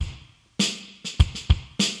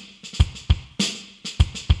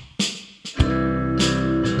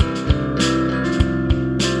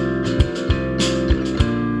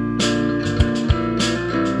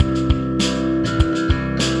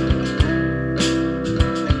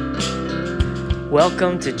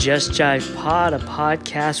Welcome to Just Jive Pod, a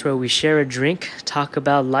podcast where we share a drink, talk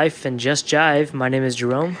about life, and just jive. My name is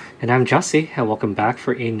Jerome. And I'm Jesse, and welcome back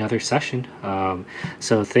for another session.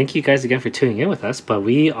 So thank you guys again for tuning in with us, but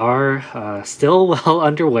we are still well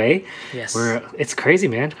underway. Yes. It's crazy,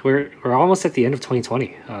 man. We're almost at the end of 2020.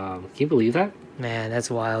 Can you believe that? Man,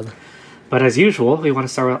 that's wild. But as usual, we want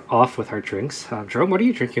to start off with our drinks. Jerome, what are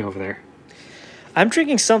you drinking over there? I'm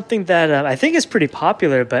drinking something that I think is pretty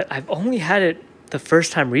popular, but I've only had it the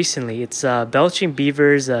first time recently. It's Belching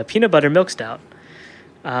Beaver's Peanut Butter Milk Stout.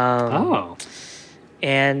 And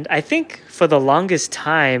I think for the longest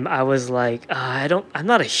time I was like, I'm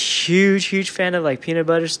not a huge fan of like peanut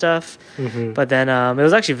butter stuff. Mm-hmm. But then it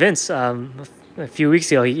was actually Vince. A few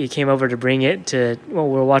weeks ago, he came over to bring it to we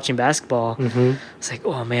were watching basketball. Mm-hmm. It's like,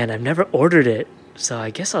 oh man, I've never ordered it, so I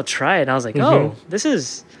guess I'll try it. And I was like, oh, this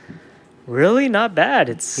is really not bad.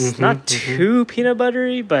 It's not too peanut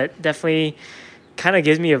buttery, but definitely kind of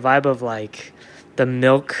gives me a vibe of like the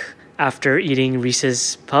milk after eating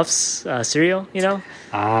Reese's Puffs cereal, you know?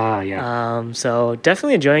 Yeah. So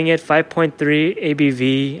definitely enjoying it. 5.3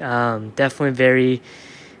 ABV. Definitely very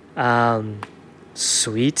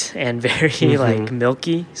sweet and very like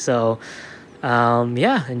milky. So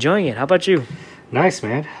yeah, enjoying it. How about you? Nice,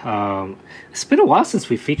 man. It's been a while since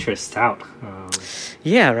we featured a stout.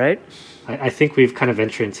 Yeah, right? I think we've kind of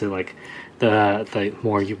ventured into like the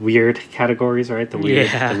more weird categories, right? The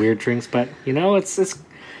weird drinks, but you know, it's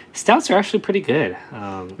stouts are actually pretty good.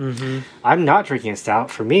 I'm not drinking a stout.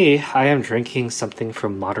 For me, I am drinking something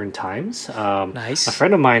from Modern Times. Nice. A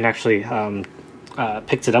friend of mine actually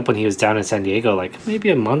picked it up when he was down in San Diego, like maybe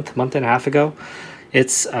a month and a half ago.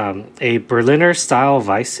 It's a Berliner style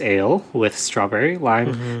Weiss ale with strawberry,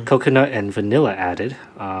 lime, coconut, and vanilla added.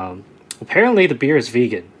 Apparently, the beer is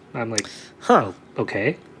vegan. I'm like, oh,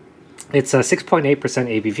 okay. It's a 6.8%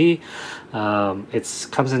 ABV. It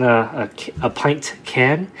comes in a pint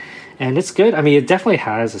can, and it's good. I mean, it definitely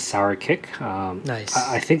has a sour kick. Nice.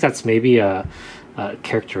 I think that's maybe a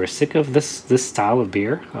characteristic of this style of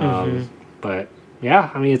beer. But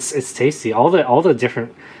yeah, I mean, it's tasty. All the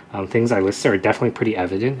different things I listed are definitely pretty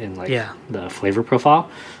evident in like the flavor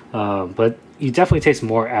profile. But you definitely taste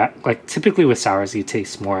more like typically with sours, you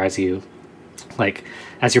taste more as your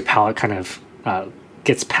palate kind of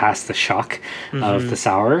gets past the shock of the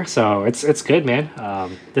sour. So it's good, man.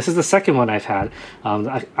 This is the second one I've had.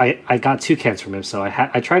 I got 2 cans from him, so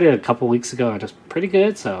I tried it a couple weeks ago and it was pretty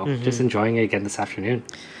good. So just enjoying it again this afternoon.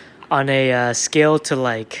 On a scale to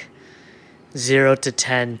like 0 to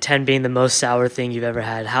 10, 10 being the most sour thing you've ever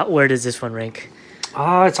had, where does this one rank?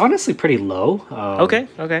 It's honestly pretty low. Okay.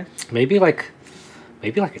 Maybe like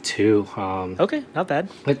a 2. Okay, not bad.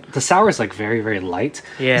 But the sour is like very, very light.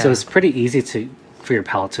 Yeah. So it's pretty easy for your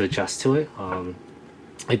palate to adjust to it.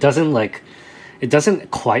 It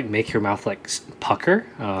doesn't quite make your mouth like pucker.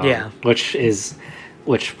 Which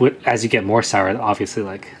would, as you get more sour, obviously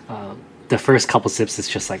like the first couple sips is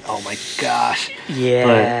just like, oh my gosh. Yeah.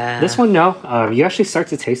 But this one, no. You actually start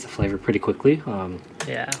to taste the flavor pretty quickly.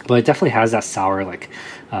 But it definitely has that sour like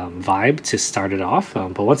vibe to start it off.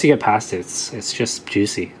 But once you get past it, it's just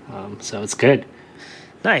juicy. So it's good.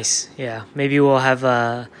 Nice. Yeah. Maybe we'll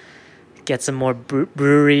have get some more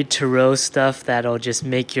brewery to roast stuff that'll just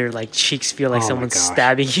make your like cheeks feel like someone's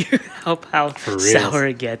stabbing you. how sour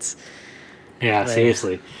it gets. Yeah, but,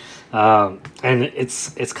 seriously. And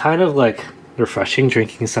it's kind of like refreshing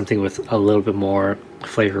drinking something with a little bit more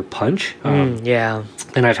flavor punch. Yeah.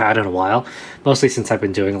 And I've had in a while, mostly since I've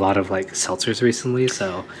been doing a lot of like seltzers recently.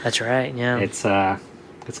 So that's right. Yeah. It's kind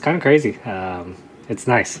of crazy. It's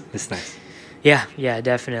nice. It's nice. Yeah,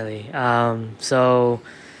 definitely.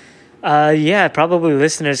 Probably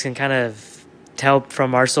listeners can kind of tell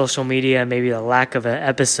from our social media, maybe the lack of an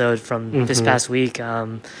episode from this past week.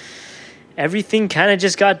 Everything kind of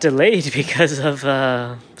just got delayed because of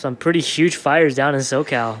some pretty huge fires down in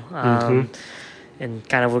SoCal. And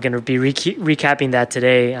kind of we're going to be recapping that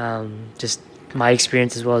today. Just my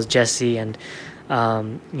experience as well as Jesse and,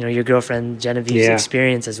 your girlfriend Genevieve's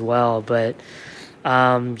experience as well. But,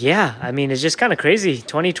 I mean, it's just kind of crazy.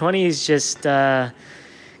 2020 is just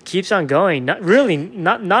keeps on going.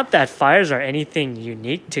 Not that fires are anything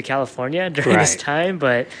unique to California during this time,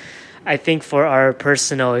 but I think for our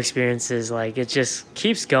personal experiences, like it just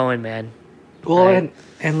keeps going, man. Well, right?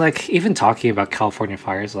 and like even talking about California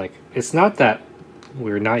fires, like it's not that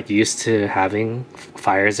we're not used to having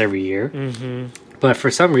fires every year, but for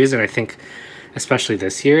some reason, I think, especially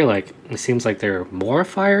this year, like it seems like there are more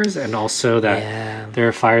fires, and also that there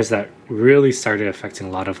are fires that really started affecting a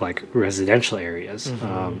lot of like residential areas.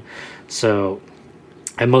 So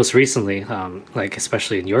and most recently, like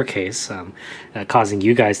especially in your case, causing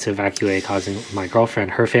you guys to evacuate, causing my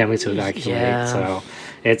girlfriend, her family to evacuate. Yeah. So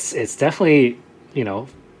it's definitely, you know,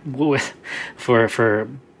 for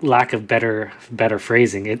lack of better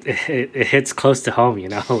phrasing, it hits close to home, you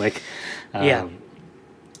know, like Yeah.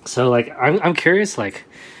 So like I'm curious, like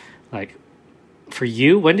for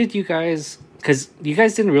you, when did you guys? Because you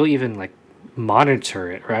guys didn't really even like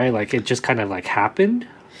monitor it, right? Like it just kind of like happened.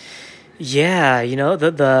 Yeah, you know,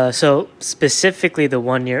 the so specifically the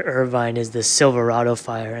one near Irvine is the Silverado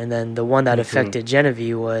fire, and then the one that affected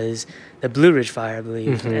Genevieve was the Blue Ridge fire, I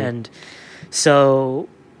believe. And so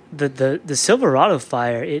the Silverado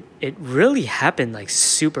fire, it really happened like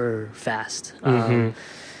super fast.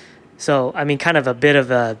 So I mean, kind of a bit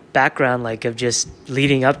of a background, like of just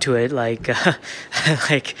leading up to it, like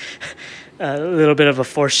like a little bit of a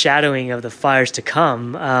foreshadowing of the fires to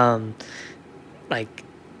come. Like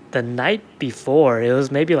the night before, it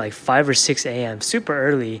was maybe like 5 or 6 a.m., super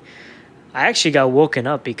early. I actually got woken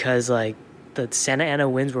up because like the Santa Ana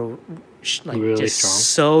winds were like Really just strong?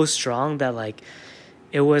 so strong that like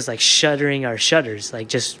it was like shuttering our shutters. Like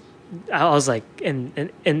just I was like,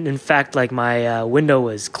 in fact, like my window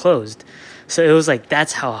was closed, so it was like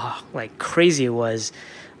that's how like crazy it was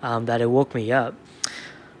that it woke me up.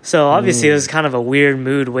 So obviously it was kind of a weird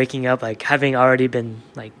mood waking up, like having already been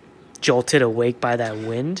like jolted awake by that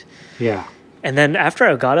wind. Yeah. And then after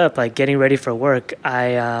I got up, like getting ready for work,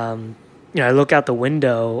 I I look out the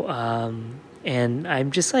window and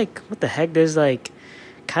I'm just like, what the heck? There's like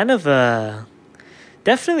kind of a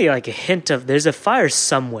definitely like a hint of there's a fire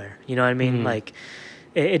somewhere. You know what I mean? Like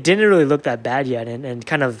it didn't really look that bad yet, and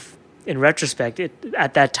kind of in retrospect,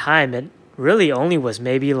 at that time it really only was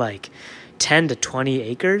maybe like 10 to 20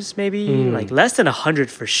 acres, maybe like less than 100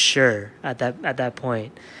 for sure at that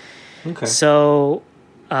point. Okay. So,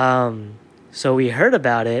 so we heard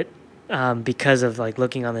about it because of like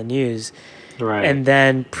looking on the news, Right. and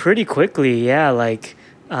then pretty quickly, like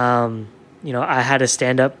I had to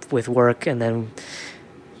stand up with work, and then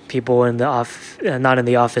people in the not in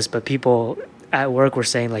the office, but people at work were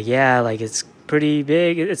saying like, yeah, like it's pretty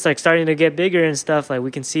big. It's like starting to get bigger and stuff. Like we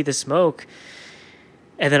can see the smoke,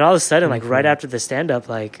 and then all of a sudden, like right after the stand up,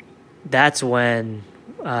 like that's when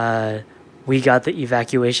we got the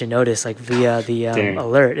evacuation notice, like via the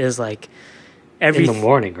alert. It was like in the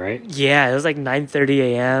morning, right? Yeah, it was like 9:30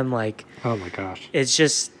 a.m. Like, oh my gosh, it's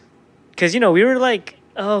just because we were like,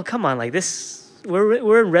 oh come on, like this.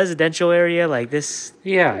 We're in residential area like this.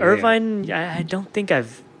 Yeah, Irvine. Yeah. I don't think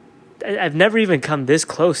I've never even come this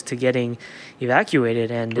close to getting evacuated,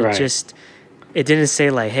 and it didn't say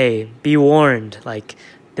like, hey, be warned, like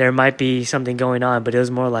there might be something going on, but it was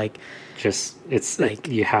more like just it's like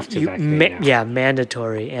you have to evacuate now. Yeah,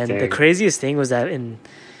 mandatory. And the craziest thing was that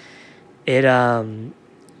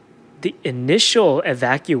the initial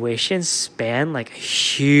evacuation spanned like a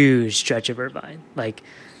huge stretch of Irvine, like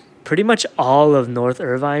pretty much all of North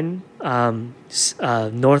Irvine,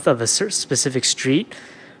 north of a specific street,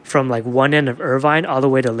 from like one end of Irvine all the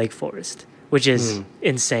way to Lake Forest, which is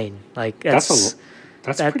insane. Like that's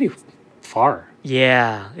pretty far.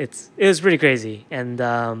 Yeah, it was pretty crazy. And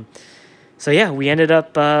so yeah, we ended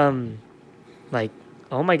up like,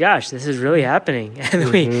 oh my gosh, this is really happening. And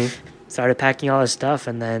we started packing all our stuff,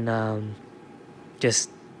 and then that's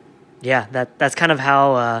kind of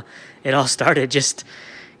how it all started. Just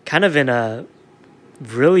kind of in a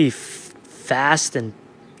really fast and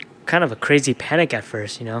kind of a crazy panic at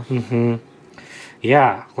first,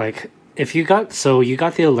 Yeah, like if you got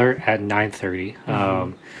the alert at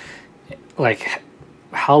 9:30. Like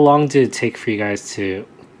how long did it take for you guys to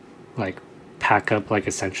like pack up like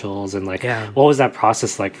essentials, and like what was that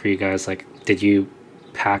process like for you guys? Like did you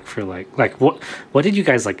pack for like what did you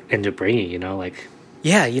guys like end up bringing, like?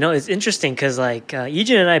 Yeah, it's interesting because like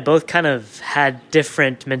Ejin and I both kind of had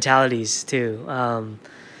different mentalities too.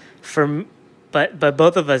 But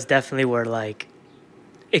both of us definitely were like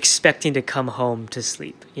expecting to come home to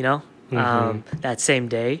sleep, that same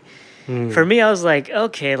day. For me, I was like,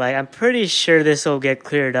 okay, like I'm pretty sure this will get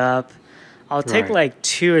cleared up. I'll take like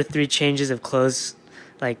 2 or 3 changes of clothes.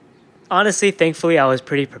 Like honestly, thankfully, I was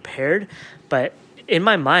pretty prepared, but in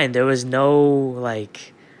my mind, there was no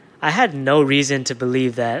like. I had no reason to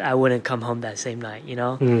believe that I wouldn't come home that same night,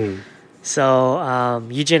 So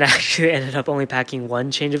Eugene actually ended up only packing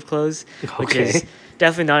 1 change of clothes, which is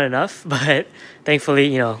definitely not enough. But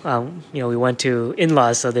thankfully, we went to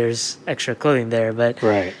in-laws, so there's extra clothing there. But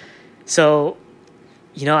so,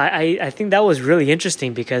 I think that was really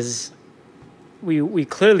interesting because we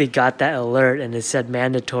clearly got that alert and it said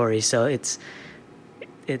mandatory. So it's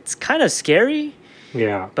kind of scary.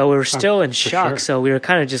 Yeah. But we were still in For shock, sure. so we were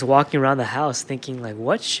kind of just walking around the house thinking like,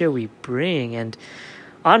 what should we bring? And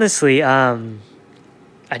honestly, I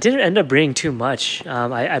didn't end up bringing too much.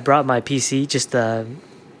 I brought my PC, just the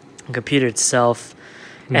computer itself.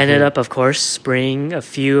 Ended up, of course, bringing a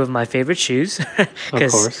few of my favorite shoes Of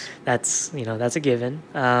because course. that's a given.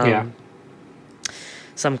 Yeah.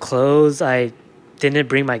 Some clothes. I didn't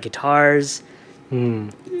bring my guitars,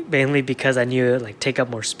 Mm, mainly because I knew it would, like, take up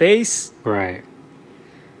more space. right.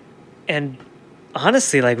 And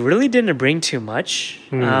honestly, like, really didn't bring too much.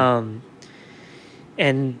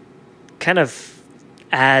 And kind of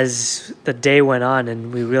as the day went on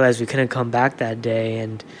and we realized we couldn't come back that day,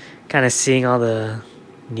 and kind of seeing all the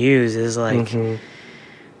news is like,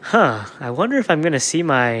 I wonder if I'm going to see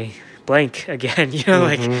my blank again.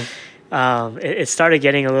 It started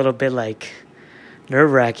getting a little bit like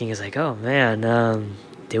nerve-wracking. It's like, oh man,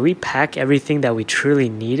 did we pack everything that we truly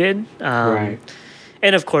needed? Right.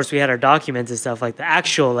 And of course we had our documents and stuff, like the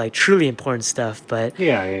actual, like, truly important stuff, but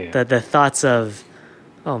Yeah. the thoughts of,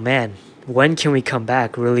 oh man, when can we come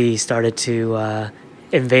back, really started to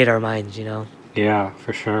invade our minds, Yeah,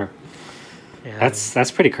 for sure. Yeah.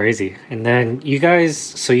 That's pretty crazy. And then you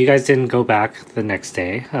guys didn't go back the next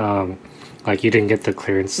day. Like, you didn't get the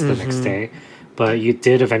clearance the next day, but you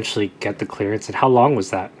did eventually get the clearance. And how long was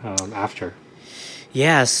that after?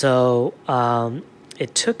 Yeah, so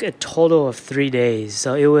it took a total of 3 days.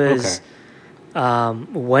 So it was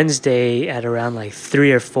Wednesday at around like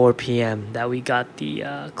 3 or 4 p.m. that we got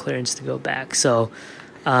the clearance to go back. So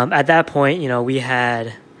at that point, we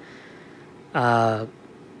had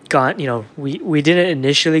gone, we didn't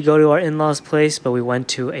initially go to our in-laws' place, but we went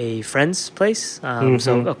to a friend's place.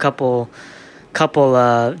 So a couple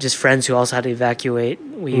just friends who also had to evacuate.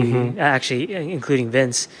 We actually, including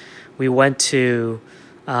Vince, we went to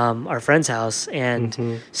our friend's house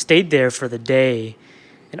and stayed there for the day.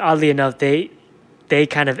 And oddly enough, they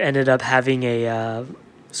kind of ended up having a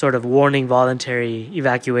sort of warning voluntary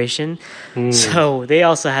evacuation. So they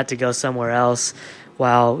also had to go somewhere else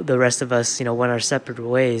while the rest of us, went our separate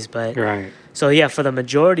ways. But Right. so yeah, for the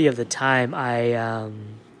majority of the time, I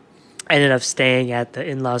ended up staying at the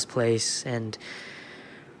in-laws' place, and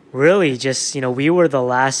really just, we were the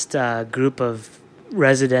last group of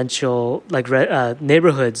residential, like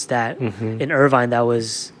neighborhoods that in Irvine that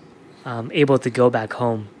was able to go back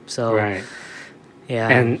home. So Right. yeah,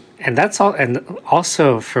 And that's all. And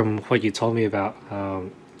also, from what you told me about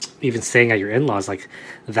even staying at your in-laws, like,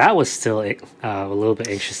 that was still a little bit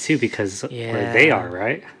anxious too, because where they are,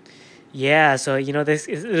 right? Yeah, so this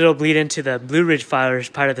it'll bleed into the Blue Ridge Fires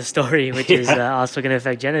part of the story, which is also going to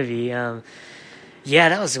affect Genevieve. Yeah,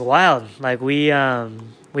 that was wild. Like, we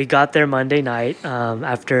got there Monday night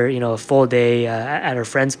after a full day at our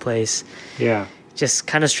friend's place. Yeah. Just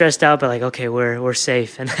kind of stressed out, but like, okay, we're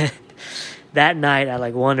safe. And then that night at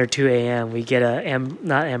like 1 or 2 a.m., we get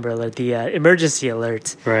not Amber Alert, the emergency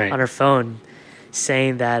alert Right. on our phone,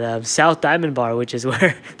 saying that South Diamond Bar, which is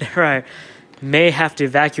where there are, may have to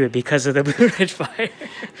evacuate because of the Blue Ridge Fire.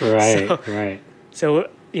 Right. So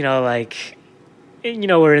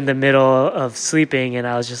we're in the middle of sleeping, and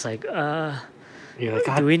I was just like, You're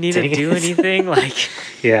like, do we need to do anything? Like,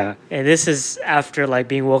 Yeah. and this is after like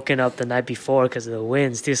being woken up the night before because of the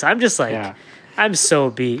winds too. So I'm just like, Yeah. I'm so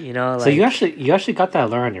beat, Like, So you actually got that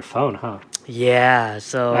alert on your phone, huh? yeah.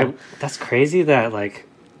 So That's crazy that, like,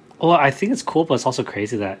 well, I think it's cool, but it's also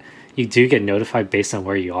crazy that you do get notified based on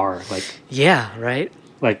where you are. yeah, right.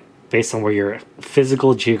 Like based on where your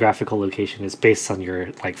physical geographical location is based on your,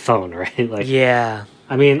 like, phone, right? Like, Yeah,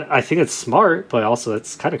 I mean, I think it's smart, but also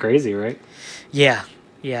it's kind of crazy, right? yeah.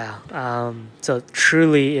 So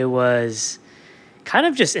truly, it was kind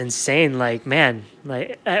of just insane. Like, man,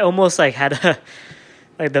 like I almost like had a.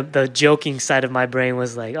 Like the joking side of my brain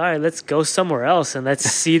was like, all right, let's go somewhere else and let's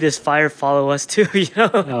see this fire follow us too,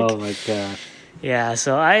 Oh my gosh. Yeah,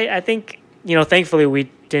 so I think, thankfully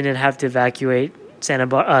we didn't have to evacuate it's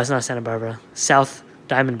not Santa Barbara, South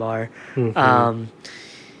Diamond Bar.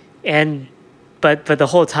 But the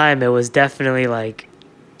whole time it was definitely like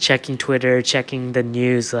checking Twitter, checking the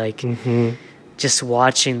news, like just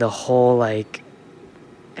watching the whole, like,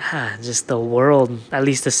 just the world, at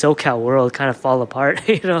least the SoCal world, kind of fall apart,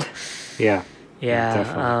 Yeah. Yeah.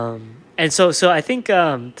 Definitely. And so I think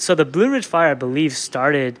so the Blue Ridge Fire, I believe,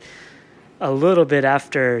 started a little bit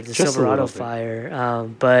after the Just a Silverado little bit. fire.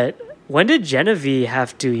 But when did Genevieve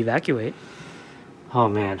have to evacuate? Oh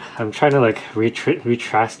man, I'm trying to like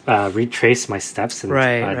retrace my steps in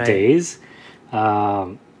Right. days.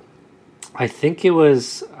 I think it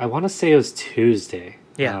was. I want to say it was Tuesday.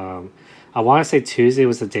 Yeah. I want to say Tuesday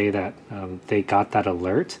was the day that they got that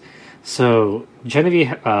alert. So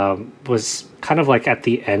Genevieve was kind of like at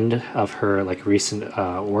the end of her like recent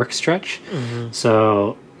work stretch.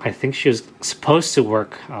 So I think she was supposed to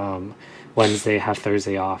work Wednesday, have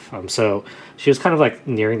Thursday off. So she was kind of like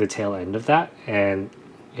nearing the tail end of that, and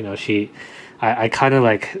you know I kind of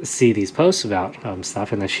like see these posts about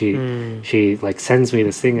stuff, and then she like sends me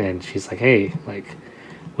this thing, and she's like, hey, like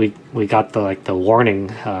we got the warning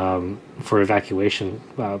for evacuation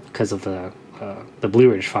because of the Blue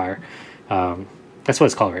Ridge fire. That's what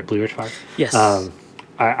it's called, right? Blue Ridge fire. Yes.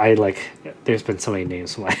 I like. There's been so many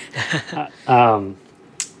names. So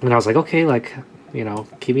and I was like, okay, like, you know,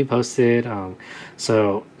 keep me posted.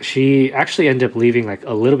 So she actually ended up leaving like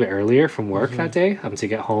a little bit earlier from work that day to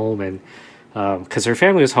get home, and because her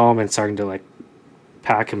family was home and starting to like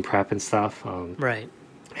pack and prep and stuff. Right.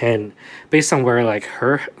 And based on where like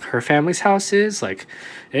her family's house is, like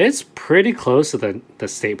it's pretty close to the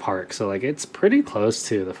state park, so like it's pretty close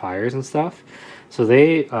to the fires and stuff. So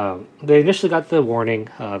they initially got the warning.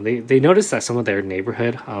 They noticed that some of their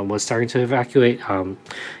neighborhood was starting to evacuate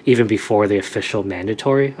even before the official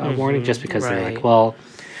mandatory warning, just because they're like, well,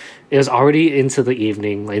 it was already into the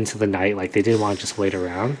evening, into the night, like they didn't want to just wait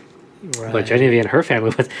around. Right. But Genevieve and her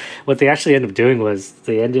family, what they actually ended up doing was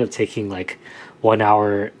they ended up taking like 1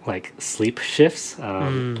 hour like sleep shifts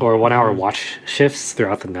or 1 hour watch shifts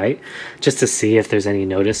throughout the night, just to see if there's any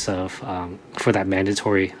notice of for that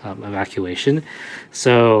mandatory evacuation.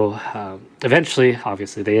 So eventually,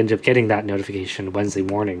 obviously, they ended up getting that notification Wednesday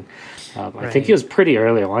morning. I think it was pretty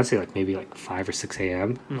early. I want to say like maybe like 5 or 6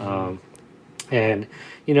 a.m. And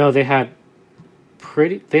you know they had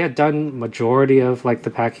done majority of like the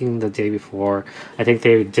packing the day before. I think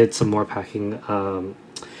they did some more packing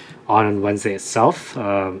on Wednesday itself,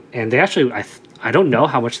 and they actually I don't know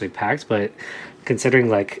how much they packed, but considering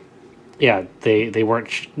like they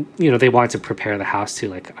weren't you know, they wanted to prepare the house to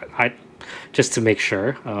like I just to make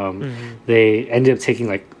sure. They ended up taking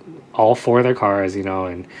like all 4 of their cars, you know,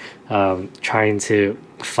 and trying to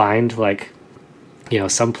find like, you know,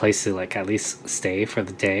 some place to like at least stay for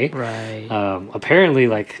the day. Right. Apparently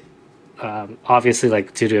like obviously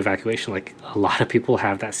like due to evacuation, like a lot of people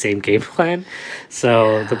have that same game plan.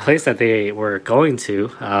 So the place that they were going to,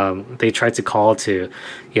 they tried to call to,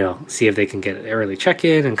 you know, see if they can get an early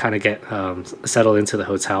check-in and kind of get settled into the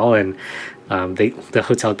hotel. And the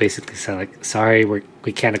hotel basically said like, sorry,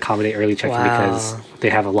 we can't accommodate early check-in because they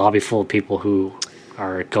have a lobby full of people who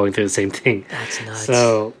are going through the same thing. That's nuts.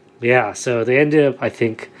 So yeah, so they ended up, I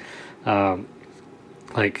think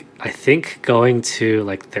going to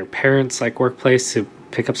like their parents' like workplace to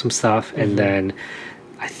pick up some stuff, and then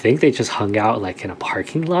I think they just hung out like in a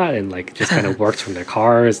parking lot and like just kind of worked from their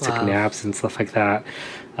cars, took naps and stuff like that.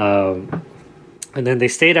 And then they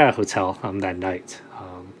stayed at a hotel that night.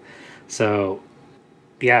 So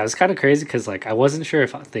yeah, it was kind of crazy because like I wasn't sure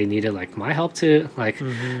if they needed like my help to like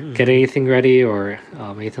get anything ready or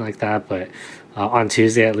anything like that, but on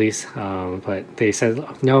Tuesday at least. But they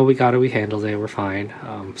said no, we handled it, we're fine.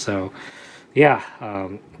 So yeah,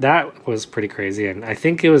 that was pretty crazy, and I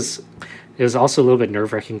think it was also a little bit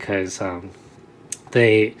nerve-wracking because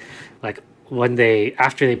they like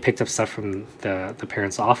after they picked up stuff from the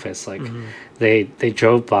parents' office, like they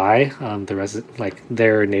drove by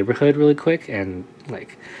their neighborhood really quick, and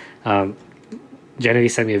like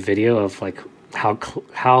Genevieve sent me a video of like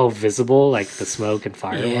how visible like the smoke and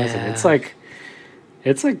fire was, and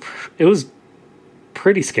it was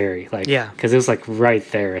pretty scary, like because it was like right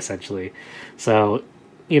there essentially. So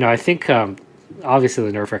you know, I think obviously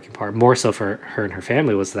the nerve-wracking part more so for her and her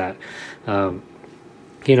family was that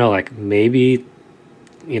you know, like maybe,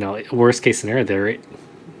 you know, worst case scenario,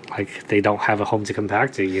 they don't have a home to come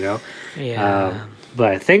back to, you know.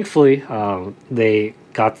 But thankfully they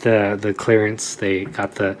got the clearance, they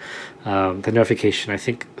got the notification, I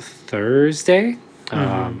think Thursday.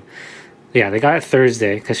 Yeah, they got it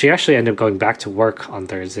Thursday because she actually ended up going back to work on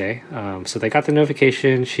Thursday. So they got the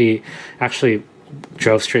notification. She actually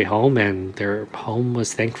drove straight home, and their home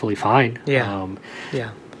was thankfully fine.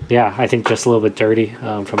 Yeah, I think just a little bit dirty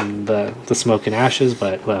from the smoke and ashes,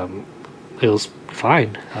 but it was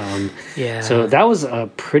fine. So that was a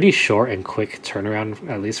pretty short and quick turnaround,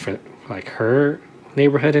 at least for like her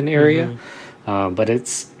neighborhood and area. But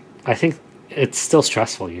I think it's still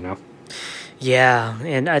stressful, you know? Yeah,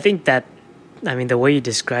 and I think that, I mean, the way you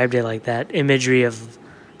described it, like that imagery of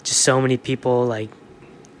just so many people, like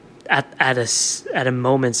at a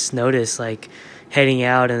moment's notice, like heading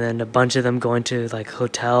out, and then a bunch of them going to like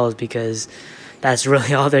hotels because that's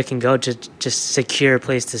really all they can go to just secure a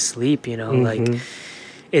place to sleep, you know. Like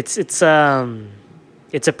it's a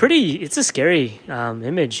scary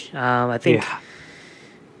image. I think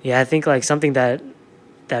Yeah, I think like something that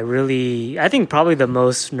really, I think probably the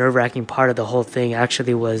most nerve-wracking part of the whole thing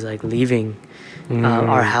actually was like leaving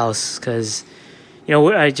our house, because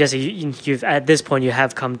Jesse, you've at this point you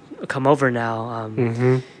have come over now,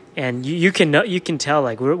 and you can tell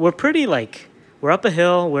like we're pretty like we're up a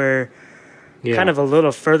hill, we're kind of a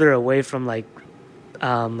little further away from like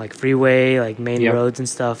freeway, like main roads and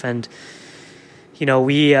stuff, and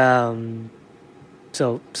we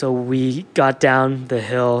so we got down the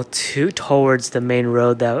hill towards the main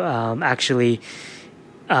road that actually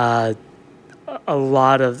a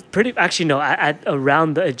lot of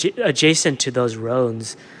around the adjacent to those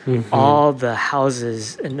roads, all the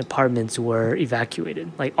houses and apartments were evacuated,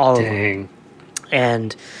 like all of them.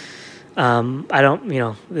 And I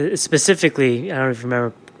don't specifically, I don't know if you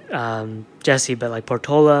remember Jesse, but like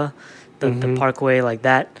Portola, the parkway, like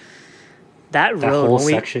that road, whole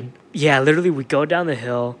section. Yeah, literally we go down the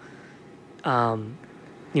hill,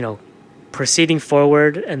 proceeding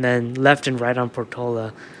forward, and then left and right on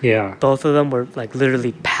Portola. Yeah. Both of them were like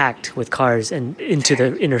literally packed with cars and into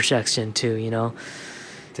the intersection too,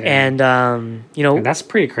 And and that's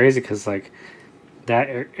pretty crazy because like that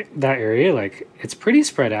area, like it's pretty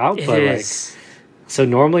spread out, but like so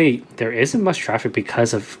normally there isn't much traffic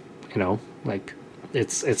because of like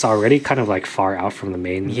it's already kind of like far out from the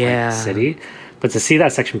main like, city. But to see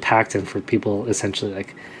that section packed and for people essentially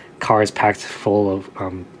like cars packed full of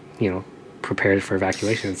prepared for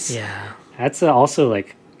evacuations. Yeah. That's also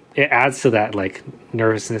like it adds to that like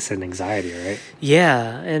nervousness and anxiety, right?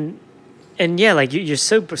 Yeah, and yeah, like you're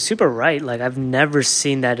super right. Like I've never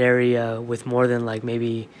seen that area with more than like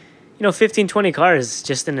maybe 15, 20 cars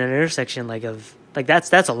just in an intersection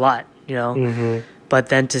that's a lot, But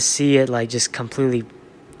then to see it like just completely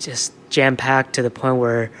just jam packed to the point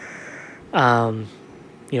where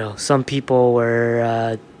some people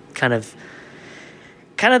were kind of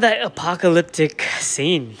that apocalyptic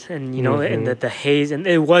scene, and and the haze, and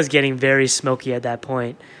it was getting very smoky at that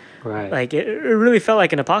point. Right. Like it really felt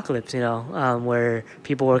like an apocalypse, where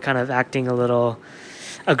people were kind of acting a little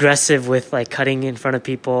aggressive with like cutting in front of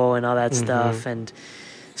people and all that stuff. And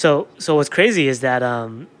so what's crazy is that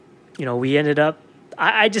we ended up,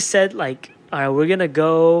 I just said like, all right, we're gonna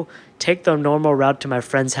go take the normal route to my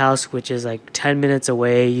friend's house, which is like 10 minutes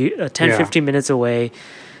away, 15 minutes away.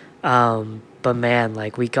 But man,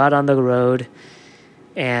 like we got on the road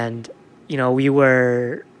and, we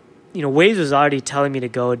were, Waze was already telling me to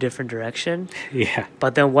go a different direction. Yeah.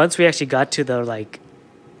 But then once we actually got to the like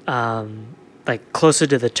closer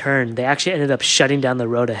to the turn, they actually ended up shutting down the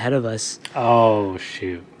road ahead of us. Oh,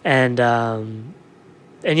 shoot. And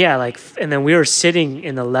yeah, and then we were sitting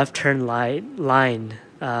in the left turn lane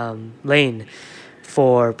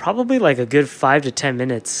for probably like a good 5 to 10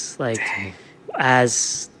 minutes, like Dang.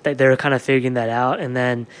 As they were kind of figuring that out. And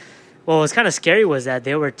then what was kind of scary was that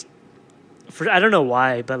they were I don't know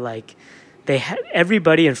why, but like they had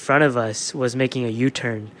everybody in front of us was making a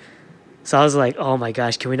U-turn. So I was like, oh my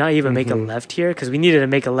gosh, can we not even make a left here? Because we needed to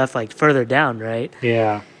make a left like further down, right?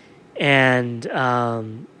 Yeah. And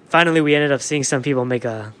finally we ended up seeing some people make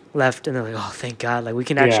a left, and they're like, oh, thank God. Like we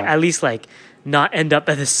can actually at least like not end up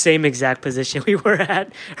at the same exact position we were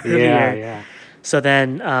at earlier. Yeah. So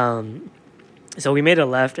then so we made a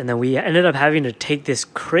left, and then we ended up having to take this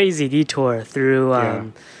crazy detour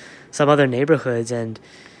through some other neighborhoods, and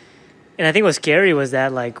I think what's scary was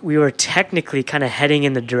that like we were technically kind of heading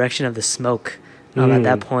in the direction of the smoke at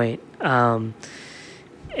that point. And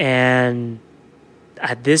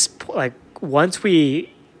at this point, like once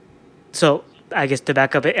so I guess to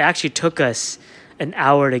back up, it actually took us an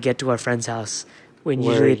hour to get to our friend's house. When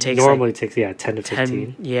usually it takes normally takes 10 to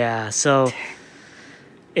 15. Yeah, so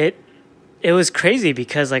it was crazy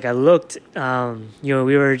because like I looked,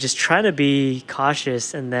 we were just trying to be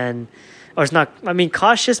cautious, and then, or it's not, I mean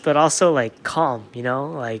cautious, but also like calm,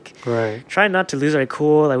 like right. Trying not to lose our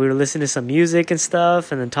cool. Like we were listening to some music and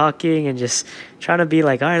stuff, and then talking, and just trying to be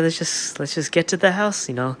like, all right, let's just get to the house,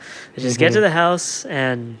 let's just get to the house.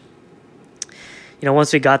 And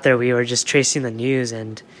once we got there, we were just tracing the news,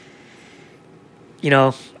 and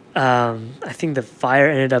I think the fire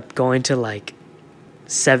ended up going to like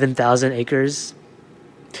 7,000 acres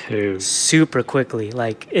super quickly.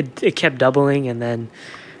 Like it kept doubling, and then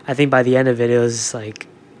I think by the end of it was like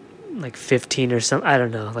 15 or something, I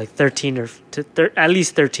don't know, like 13 or at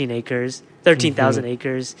least 13 acres, 13,000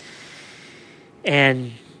 acres.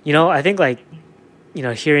 And I think like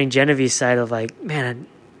hearing Genevieve's side of like, man,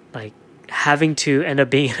 like having to end up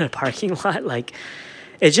being in a parking lot, like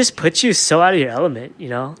it just puts you so out of your element,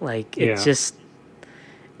 like it just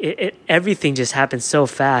everything just happens so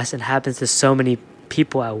fast and happens to so many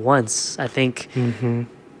people at once. I think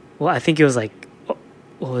well, I think it was like,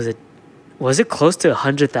 what was it? Was it close to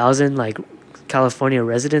 100,000 like California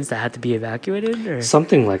residents that had to be evacuated, or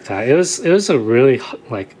something like that? It was a really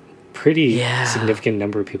like pretty significant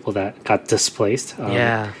number of people that got displaced.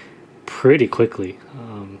 Pretty quickly.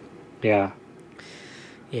 Yeah.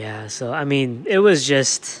 So I mean, it was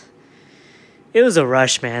a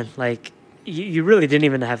rush, man. Like you really didn't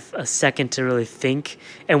even have a second to really think,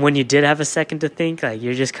 and when you did have a second to think, like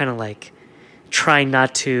you're just kind of like trying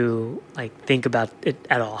not to like think about it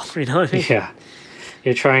at all. You know what I mean? Yeah.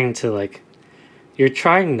 You're trying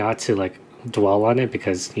not to like dwell on it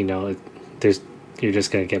because you're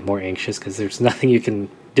just gonna get more anxious because there's nothing you can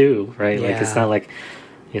do, right? Yeah. Like it's not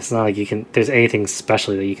like there's anything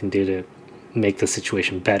special that you can do to make the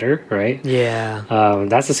situation better, right? Yeah.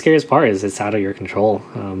 That's the scariest part, is it's out of your control.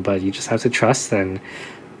 But you just have to trust and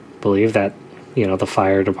believe that the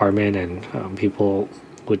fire department and people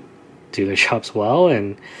would do their jobs well,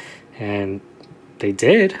 and they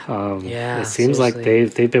did. It seems like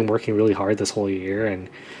they've been working really hard this whole year, and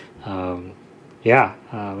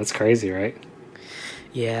it's crazy, right?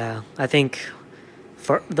 Yeah, I think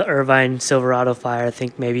for the Irvine Silverado fire, I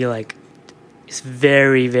think maybe like it's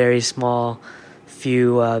very, very small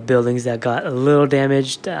few buildings that got a little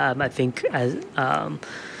damaged. I think as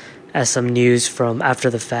some news from after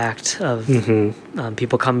the fact of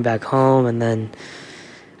people coming back home, and then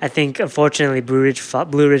I think unfortunately Blue Ridge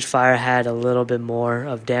Fire had a little bit more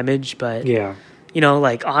of damage, but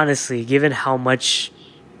like honestly, given how much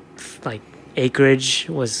like acreage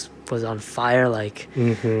was on fire, like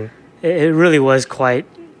it really was quite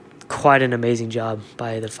an amazing job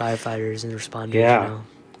by the firefighters and responders. Yeah,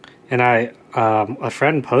 and a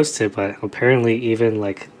friend posted, but apparently even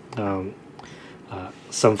like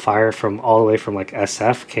some fire from all the way from like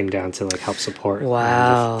SF came down to like help support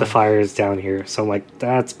the fires down here. So I'm like,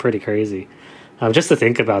 that's pretty crazy. Just to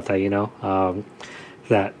think about that,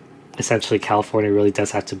 that essentially California really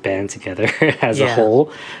does have to band together as a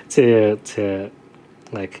whole to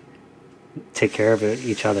like take care of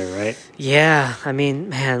each other, right? Yeah, I mean,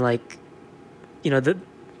 man, like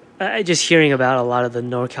I just hearing about a lot of the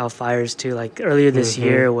NorCal fires too, like earlier this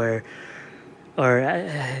year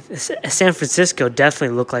San Francisco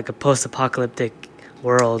definitely looked like a post-apocalyptic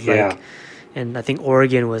world, like, and I think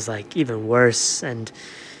Oregon was like even worse. And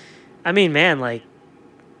I mean, man, like,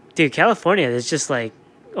 dude, California is just like,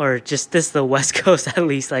 or just the West Coast at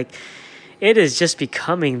least, like, it is just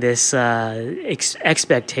becoming this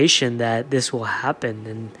expectation that this will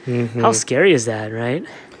happen, and how scary is that, right?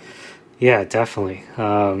 Yeah, definitely.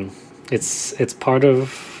 It's part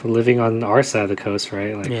of living on our side of the coast,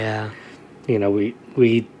 right? Like, we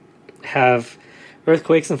have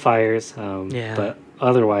earthquakes and fires, but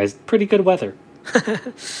otherwise pretty good weather.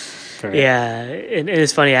 Right. Yeah, and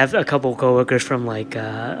it's funny. I have a couple coworkers from like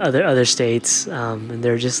other states, and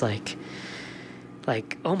they're just like,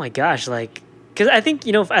 oh my gosh, like, because I think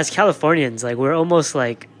as Californians, like, we're almost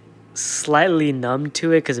like slightly numb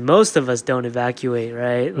to it because most of us don't evacuate,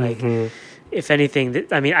 right? Like, if anything,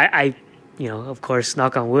 I mean, I of course,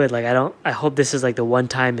 knock on wood, like, I hope this is like the one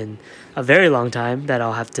time in a very long time that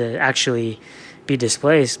I'll have to actually be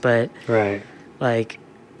displaced. But like,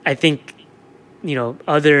 I think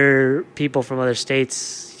other people from other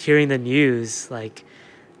states hearing the news, like,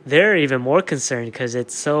 they're even more concerned because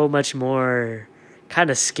it's so much more kind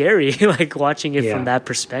of scary, like, watching it from that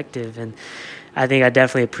perspective. And I think I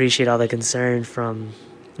definitely appreciate all the concern from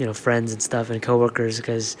friends and stuff and coworkers,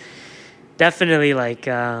 because definitely, like,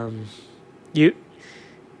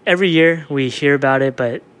 every year we hear about it,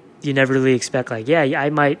 but you never really expect, like, I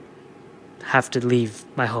might have to leave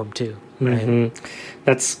my home too, right?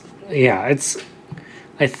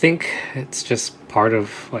 I think it's just part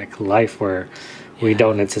of like life where we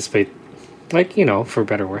don't anticipate, like, for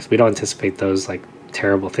better or worse, we don't anticipate those like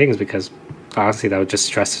terrible things, because honestly that would just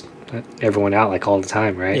stress everyone out like all the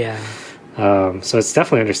time, right? So it's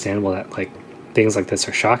definitely understandable that like things like this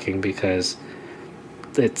are shocking, because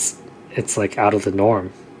it's like out of the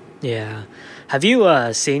norm. Have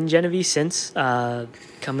you seen Genevieve since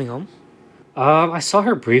coming home? I saw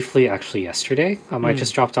her briefly actually yesterday. I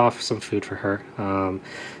just dropped off some food for her,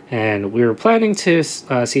 and we were planning to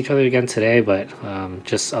see each other again today, but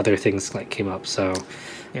just other things like came up. So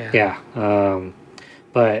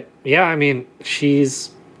but yeah, I mean,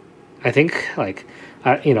 she's, I think, like,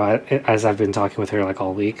 as I've been talking with her like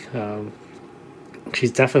all week,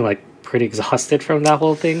 she's definitely like pretty exhausted from that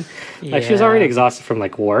whole thing. Like, she was already exhausted from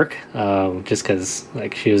like work, just because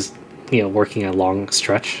like she was working a long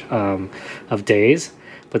stretch of days,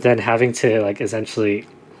 but then having to like essentially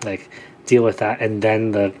like deal with that, and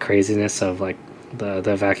then the craziness of like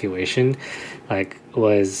the evacuation, like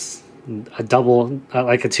was a double,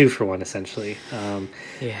 like a 2-for-1 essentially.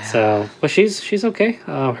 Yeah. So, but she's okay.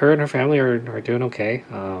 Her and her family are doing okay.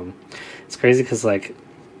 It's crazy because like,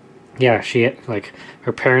 yeah, she like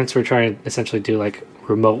her parents were trying to essentially do like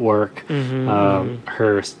remote work.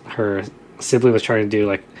 Her sibling was trying to do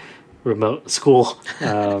like remote school.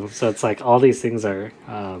 So it's like all these things are,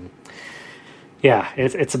 yeah,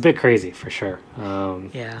 it's a bit crazy for sure.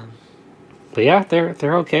 Yeah. But yeah,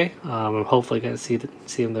 they're okay. I'm hopefully gonna see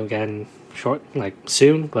them again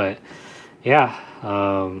soon. But yeah,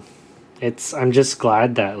 I'm just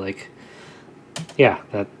glad that like, yeah,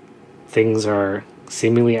 that things are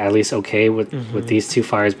seemingly at least okay with these 2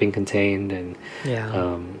 fires being contained, and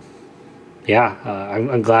Yeah.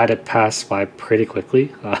 I'm glad it passed by pretty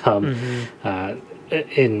quickly.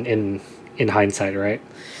 In hindsight, right?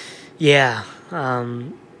 Yeah.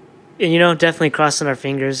 And definitely crossing our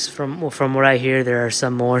fingers. From what I hear, there are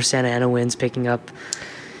some more Santa Ana winds picking up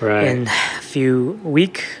Right. in a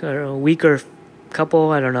week or couple.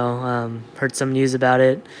 I don't know. Heard some news about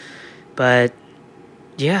it, but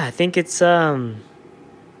yeah, I think it's I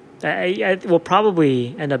will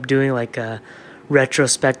probably end up doing like a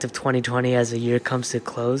retrospect of 2020 as the year comes to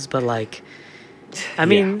close. But like, I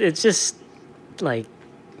mean, it's just like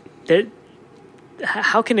there.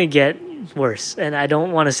 How can it get worse? And I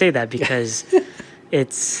don't want to say that because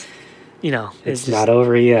it's it's just not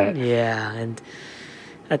over yet. Yeah, and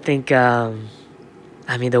I think I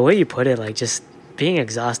mean the way you put it, like just being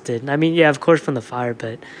exhausted. I mean, yeah, of course from the fire,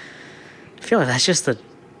 but I feel like that's just the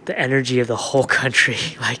energy of the whole country,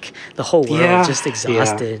 like the whole world, just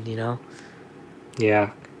exhausted.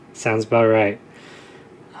 Yeah, sounds about right.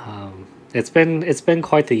 It's been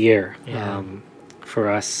quite the year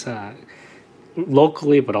for us.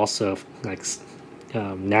 Locally, but also like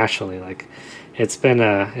nationally, like it's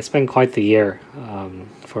been quite the year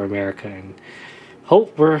for America, and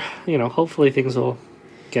hopefully things will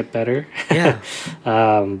get better. Yeah.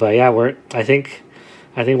 But yeah, I think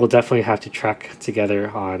we'll definitely have to track together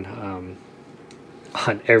on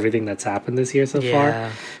everything that's happened this year so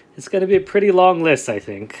far. It's going to be a pretty long list, I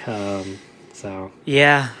think. So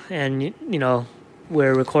yeah, and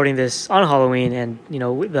we're recording this on Halloween, and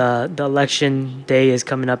the election day is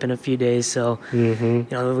coming up in a few days, so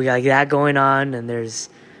we got that going on, and there's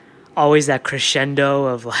always that crescendo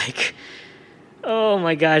of like, oh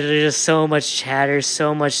my gosh, there's just so much chatter,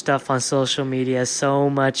 so much stuff on social media, so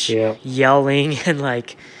much yelling, and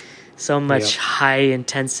like so much high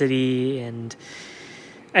intensity, and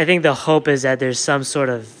I think the hope is that there's some sort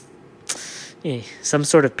of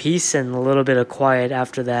peace and a little bit of quiet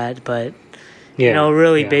after that, but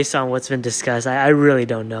based on what's been discussed, I really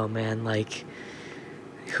don't know, man. Like,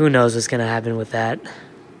 who knows what's going to happen with that?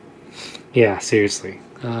 Yeah, seriously.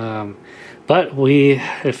 But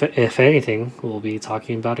if anything, we'll be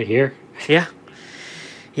talking about it here. Yeah.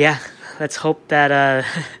 Let's hope that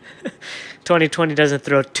 2020 doesn't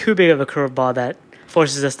throw too big of a curveball that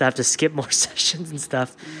forces us to have to skip more sessions and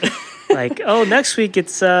stuff. Like, next week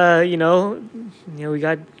it's we got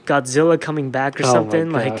Godzilla coming back or something.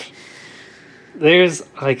 Like. There's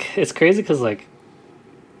like, it's crazy because like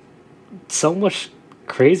so much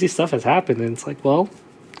crazy stuff has happened, and it's like, well,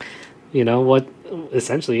 what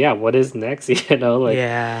essentially, what is next?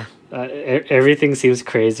 Everything seems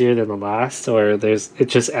crazier than the last, or it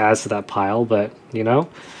just adds to that pile. But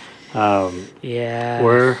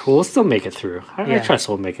we'll still make it through. I trust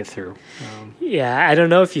we'll make it through. I don't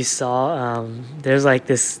know if you saw. There's like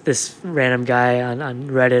this random guy on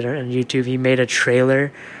Reddit or on YouTube. He made a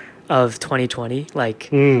trailer of 2020,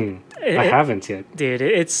 like I haven't yet, dude.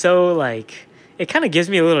 It's so like, it kind of gives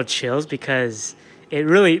me a little chills because it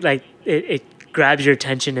really like it grabs your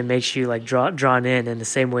attention and makes you like drawn in the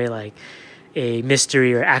same way like a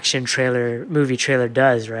mystery or action movie trailer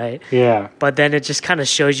does, right? Yeah. But then it just kind of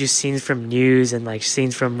shows you scenes from news and like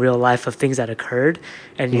scenes from real life of things that occurred,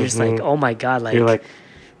 and you're just like, oh my god, like, you're like,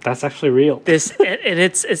 that's actually real. This and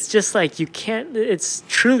it's just like, you can't. It's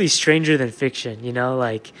truly stranger than fiction,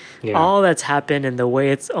 like all that's happened, and the way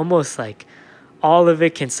it's almost like all of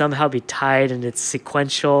it can somehow be tied, and it's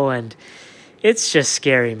sequential, and it's just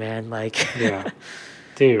scary, man. Like,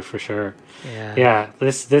 dude, for sure.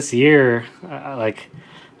 This year, like,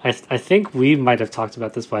 I think we might have talked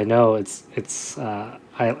about this, but I know it's I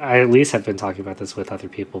at least have been talking about this with other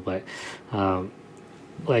people, but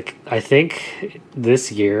like, I think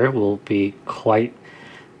this year will be quite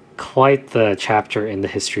the chapter in the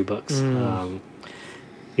history books.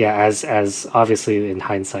 As obviously in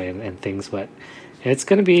hindsight and things, but it's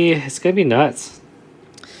gonna be nuts.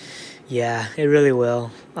 Yeah, it really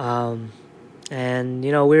will. And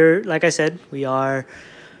we're, like I said, we are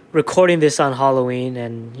recording this on Halloween,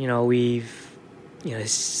 and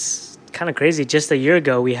it's kind of crazy. Just a year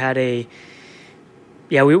ago, we had we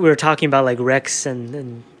were talking about like Rex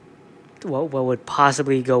and what would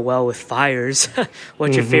possibly go well with fires.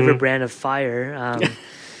 What's your favorite brand of fire?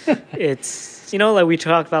 It's like we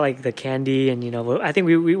talked about like the candy, and I think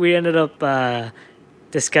we ended up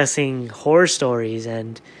discussing horror stories,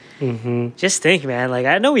 and just think, man, like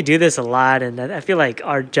I know we do this a lot, and I feel like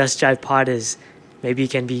our Just Jive pod is maybe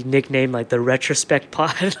can be nicknamed like the retrospect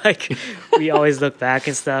pod. Like we always look back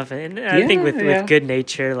and stuff, and I think with good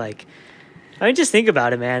nature, like I mean, just think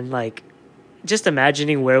about it, man. Like just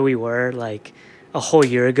imagining where we were like a whole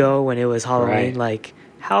year ago when it was Halloween, right. Like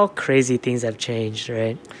how crazy things have changed,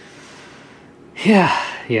 right?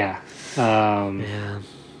 Yeah.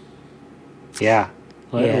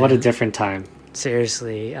 What a different time.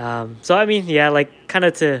 Seriously. So I mean, like kind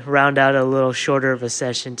of to round out a little shorter of a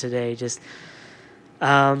session today, just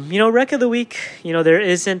rec of the week, there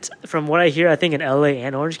isn't, from what I hear, I think in LA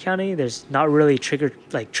and Orange County, there's not really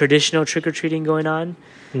traditional trick-or-treating going on,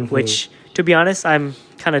 which, to be honest, I'm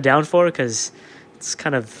kind of down for, because it's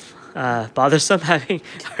kind of bothersome having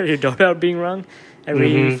your doorbell being rung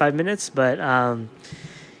every 5 minutes. But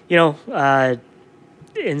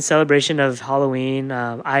in celebration of Halloween,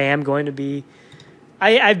 I am going to be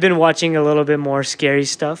I've been watching a little bit more scary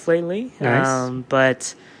stuff lately. Nice.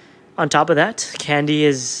 But on top of that, candy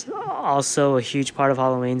is also a huge part of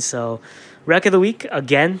Halloween. So rec of the week,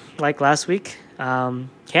 again, like last week,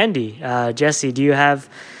 candy. Jesse, do you have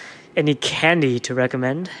any candy to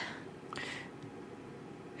recommend?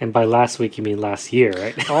 And by last week, you mean last year,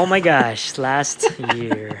 right? Oh my gosh, last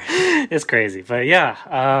year. It's crazy. But yeah,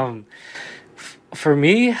 for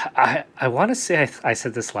me, I want to say I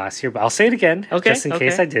said this last year, but I'll say it again, just in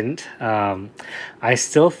case I didn't. I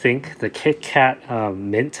still think the Kit Kat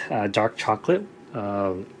mint dark chocolate,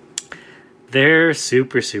 they're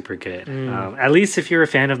super, super good. At least if you're a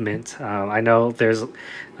fan of mint. I know there's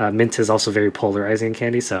mint is also very polarizing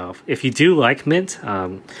candy, so if you do like mint,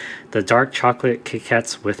 the dark chocolate Kit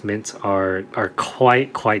Kats with mint are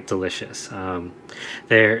quite delicious.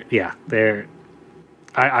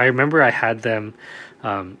 I remember I had them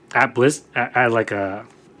at like a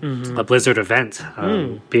Blizzard event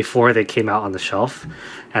before they came out on the shelf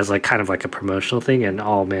as like kind of like a promotional thing, and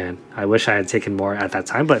oh man, I wish I had taken more at that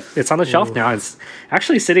time, but it's on the shelf now. It's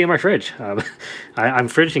actually sitting in my fridge. I'm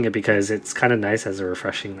fridging it because it's kind of nice as a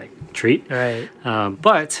refreshing like treat. Right.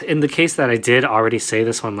 But in the case that I did already say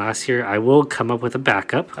this one last year, I will come up with a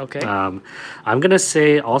backup. Okay. I'm gonna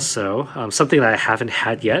say also something that I haven't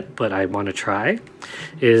had yet, but I want to try,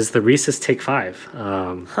 is the Reese's Take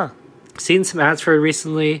 5. Seen some ads for it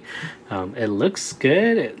recently. It looks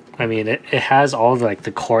good. It has all like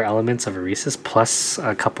the core elements of a Reese's plus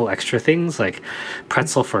a couple extra things like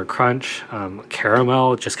pretzel for a crunch,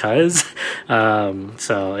 caramel just cause.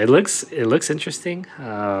 So it looks interesting.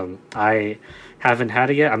 I haven't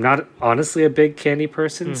had it yet. I'm not honestly a big candy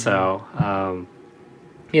person, so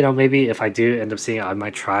maybe if I do end up seeing it, I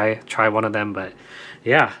might try one of them. But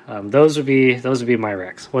yeah, those would be my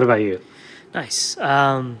recs. What about you? Nice.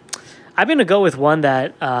 I'm going to go with one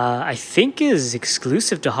that I think is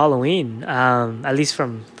exclusive to Halloween, at least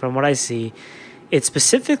from what I see. It's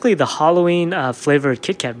specifically the Halloween flavored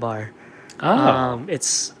Kit Kat bar. Oh.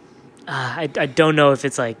 It's I don't know if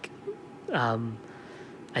it's like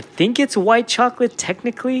I think it's white chocolate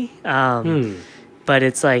technically, but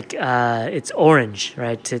it's like it's orange,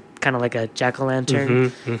 right? To kind of like a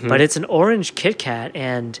jack-o'-lantern, but it's an orange Kit Kat,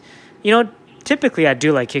 and typically I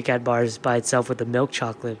do like Kit Kat bars by itself with the milk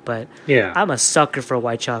chocolate, but yeah, I'm a sucker for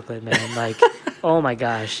white chocolate, man. Like, oh my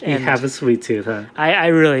gosh. And you have a sweet tooth, huh? I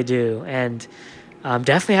really do. And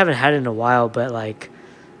definitely haven't had it in a while, but like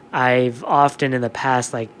I've often in the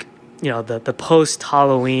past, like, the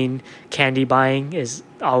post-Halloween candy buying is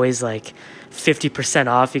always like 50%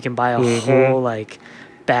 off. You can buy a whole like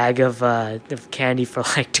bag of candy for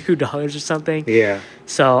like $2 or something. Yeah.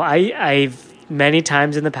 So I've many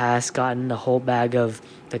times in the past gotten a whole bag of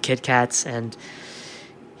the Kit Kats, and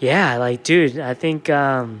yeah, like, dude, I think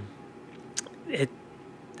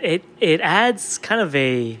it adds kind of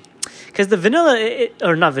a, because the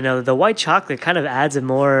the white chocolate kind of adds a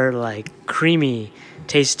more like creamy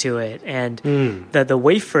taste to it, and the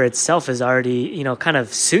wafer itself is already kind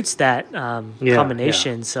of suits that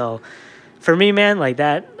combination. Yeah. So for me, man, like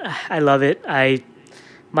that, I love it. I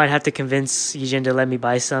might have to convince Yijin to let me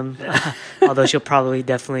buy some, although she'll probably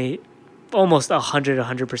definitely almost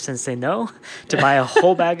 100% say no to buy a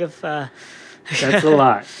whole bag of... That's a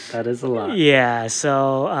lot. That is a lot. Yeah,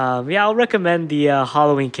 so I'll recommend the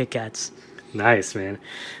Halloween Kit Kats. Nice, man.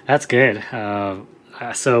 That's good.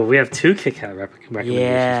 So we have 2 Kit Kat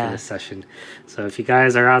recommendations for this session. So if you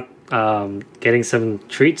guys are out getting some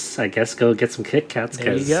treats, I guess go get some Kit Kats,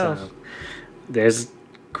 because there's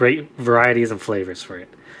great varieties and flavors for it.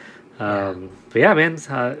 But yeah, man,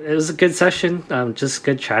 it was a good session. Just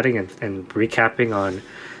good chatting and recapping on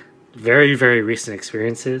very, very recent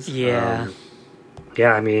experiences. Yeah.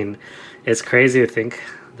 I mean, it's crazy to think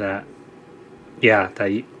that,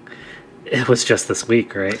 it was just this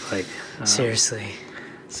week, right? Like, seriously.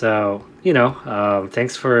 So,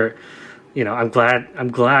 thanks for, I'm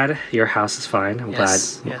glad your house is fine. I'm glad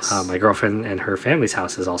my girlfriend and her family's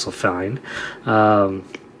house is also fine.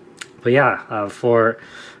 But yeah, for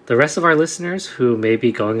the rest of our listeners who may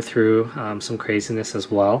be going through some craziness as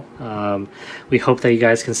well, we hope that you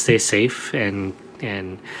guys can stay safe and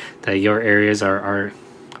that your areas are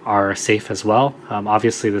safe as well.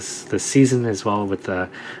 Obviously, this season as well with the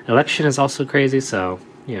election is also crazy. So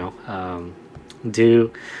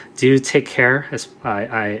do take care.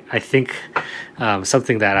 I think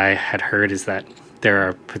something that I had heard is that there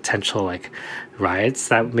are potential like riots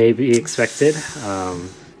that may be expected.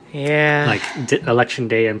 Like election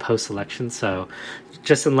day and post-election. So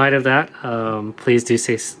just in light of that, please do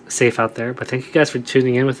stay safe out there. But thank you guys for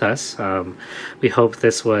tuning in with us. We hope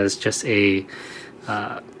this was just a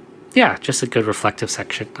good reflective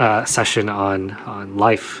session on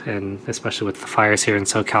life, and especially with the fires here in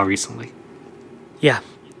SoCal recently. Yeah,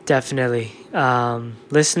 definitely.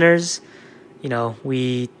 Listeners,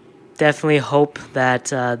 we definitely hope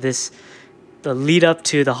that the lead up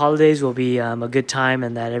to the holidays will be a good time,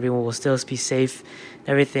 and that everyone will still be safe and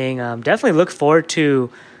everything. Definitely look forward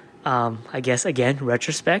to, I guess, again,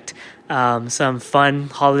 retrospect, some fun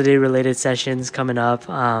holiday related sessions coming up.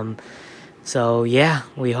 So yeah,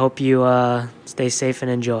 we hope you stay safe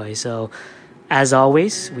and enjoy. So as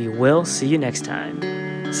always, we will see you next time.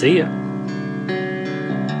 See ya.